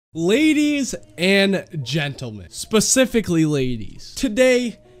Ladies and gentlemen, specifically ladies,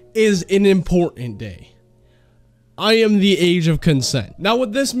 today is an important day. I am the age of consent. Now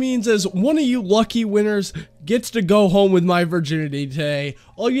what this means is one of you lucky winners gets to go home with my virginity today.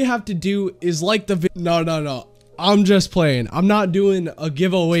 All you have to do is like the No. I'm just playing. I'm not doing a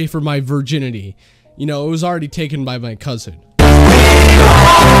giveaway for my virginity. You know, it was already taken by my cousin.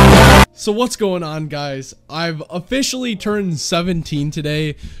 So what's going on, guys? I've officially turned 17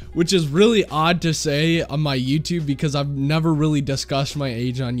 today, which is really odd to say on my YouTube because I've never really discussed my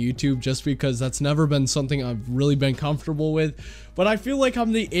age on YouTube just because that's never been something I've really been comfortable with. But I feel like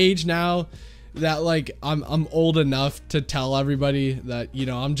I'm the age now that like I'm old enough to tell everybody that, you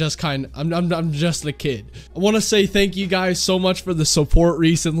know, I'm just a kid. I want to say thank you guys so much for the support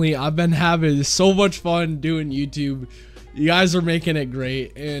recently. I've been having so much fun doing YouTube. You guys are making it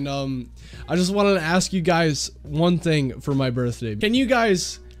great, and I just wanted to ask you guys one thing for my birthday. Can you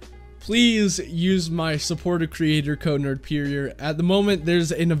guys please use my supporter creator code Nerdperior? At the moment,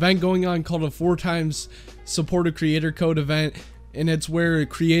 there's an event going on called a 4x supporter creator code event, and it's where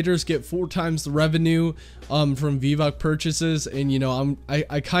creators get 4 times the revenue from VBuck purchases. And you know,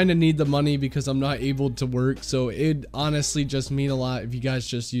 I kind of need the money because I'm not able to work, so it'd honestly just mean a lot if you guys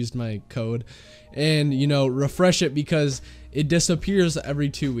just used my code and, you know, refresh it because it disappears every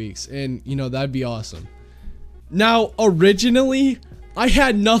 2 weeks, and you know, that'd be awesome. Now originally I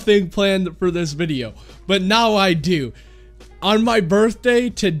had nothing planned for this video, but now I do. On my birthday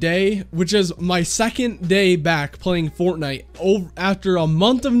today, which is my second day back playing Fortnite, after a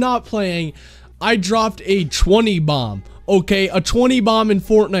month of not playing, I dropped a 20 bomb. Okay, a 20 bomb in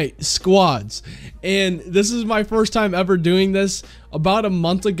Fortnite squads. And this is my first time ever doing this. About a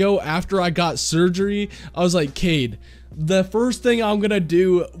month ago after I got surgery, I was like, Cade, the first thing I'm gonna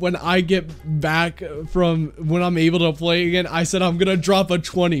do when I get back from when I'm able to play again, I said I'm gonna drop a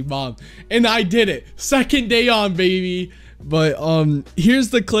 20 bomb. And I did it. Second day on, baby. But here's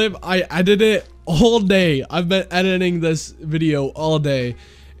the clip. I edited it all day. I've been editing this video all day.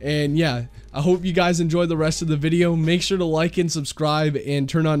 And yeah, I hope you guys enjoy the rest of the video. Make sure to like and subscribe and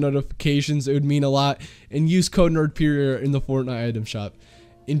turn on notifications. It would mean a lot. And use code Nerdperior in the Fortnite item shop.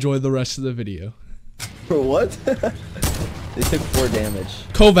 Enjoy the rest of the video. For what? They took 4 damage.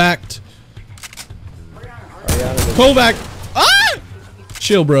 Kovac. Kovac. Ah!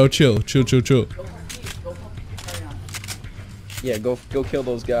 Chill, bro. Chill. Yeah, go kill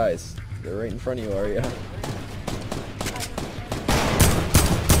those guys. They're right in front of you, Arya.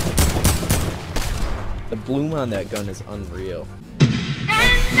 The bloom on that gun is unreal.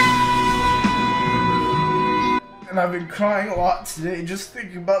 And I've been crying a lot today just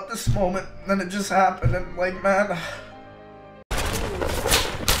thinking about this moment, and then it just happened, and like, man.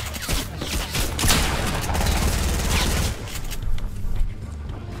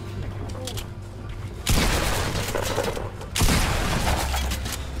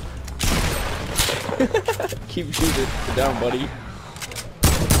 Keep shooting. Get down, buddy.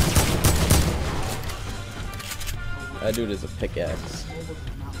 That dude is a pickaxe.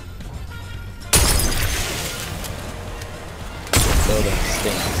 Building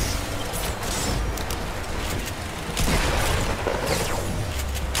stinks.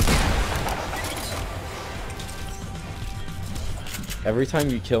 Every time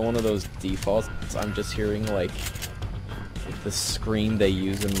you kill one of those defaults, I'm just hearing like the scream they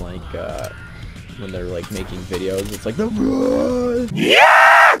use in like when they're like making videos. It's like the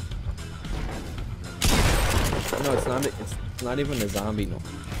yeah. No, it's not. It's not even a zombie. No.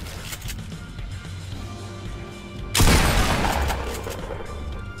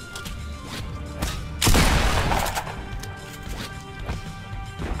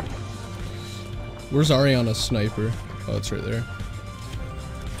 Where's Ariana's sniper? Oh, it's right there.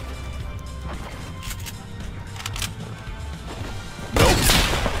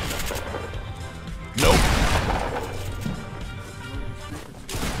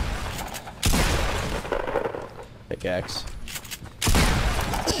 Pickaxe.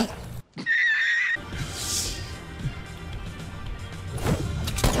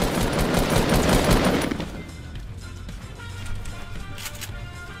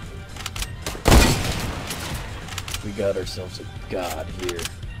 We got ourselves a god here.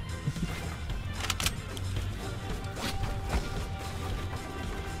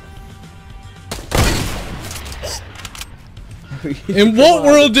 In what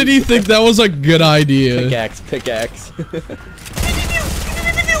world did he think that was a good idea? Pickaxe.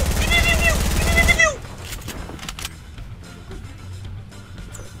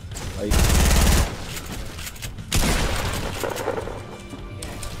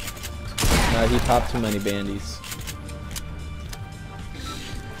 Nah, he popped too many bandies.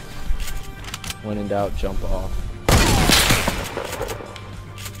 When in doubt, jump off.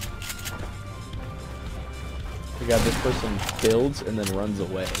 Oh god, this person builds and then runs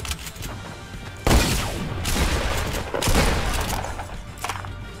away.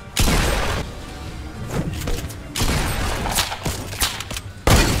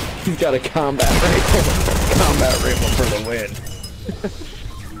 He's got a combat rifle. Combat rifle for the win.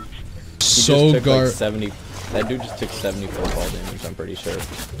 So like 70. That dude just took 70 football damage, I'm pretty sure.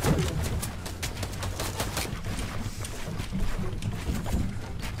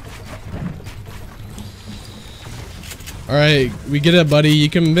 Alright, we get it, buddy. You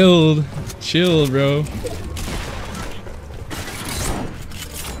can build. Chill, bro.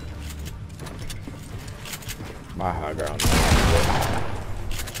 My high ground.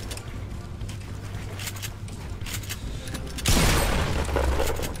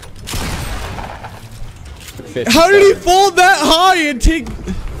 How did he fall that high and take...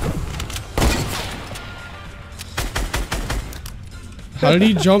 How did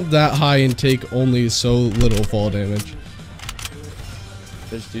he jump that high and take only so little fall damage?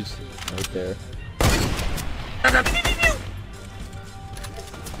 There's dudes right there.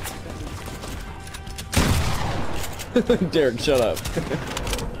 Derek, shut up.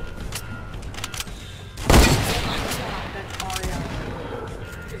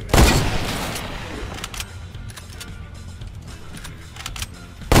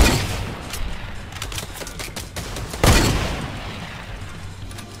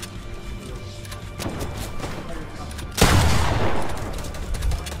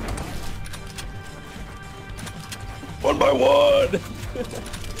 One by one.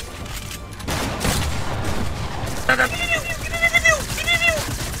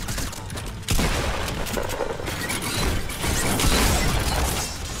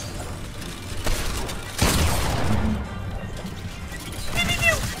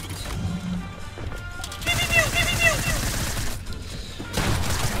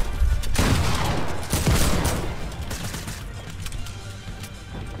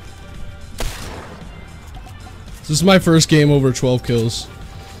 This is my first game over 12 kills.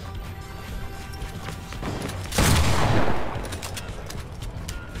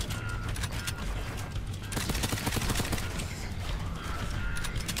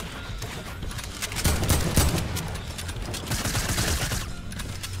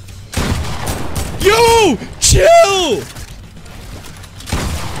 Yo! Chill!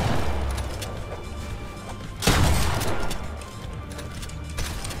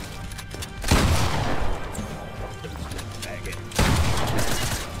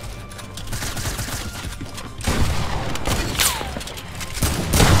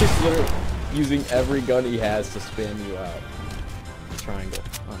 He's literally using every gun he has to spam you out. Triangle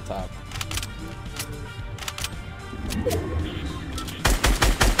on top.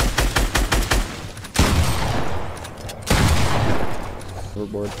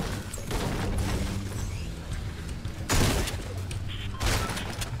 Overboard.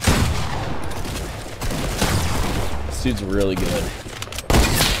 This dude's really good.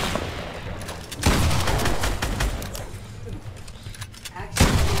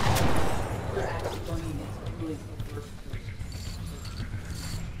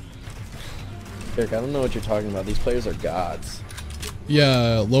 Eric, I don't know what you're talking about. These players are gods.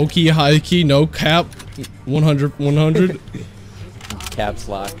 Yeah, low key, high key, no cap, 100, 100. Caps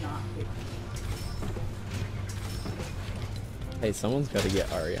lock. Hey, someone's got to get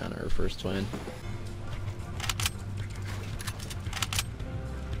Ariana her first win.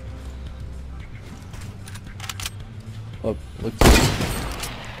 Look, look.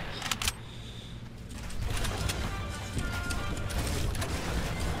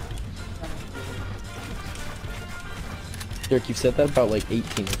 Derek, you've said that about like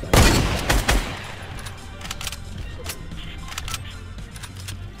 18 of them.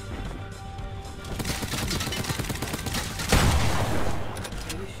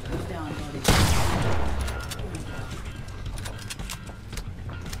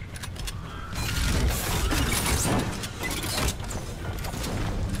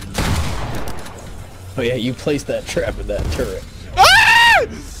 Oh yeah, you placed that trap in that turret. Ah!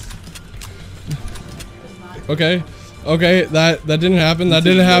 Okay. Okay, that didn't happen. That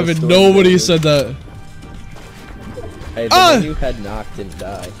didn't happen. Nobody said that. Hey, the one you had knocked didn't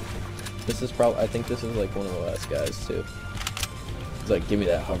die. This is probably, I think this is like one of the last guys too. He's like, give me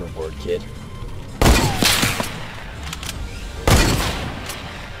that hoverboard, kid.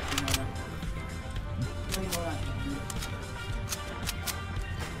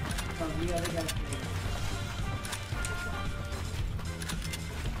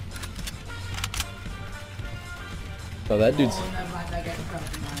 Oh, that dude's...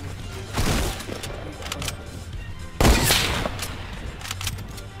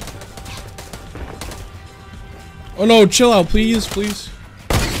 Oh no, chill out, please, please.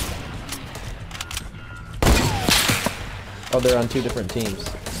 Oh, they're on 2 different teams.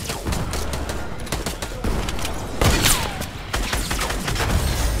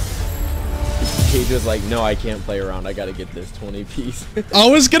 Cage was like, no, I can't play around. I gotta get this 20 piece. I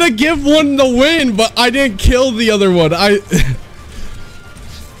was gonna give one the win, but I didn't kill the other one. I'm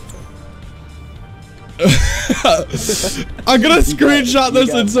gonna screenshot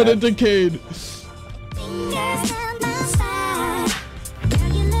this and send it to Cade.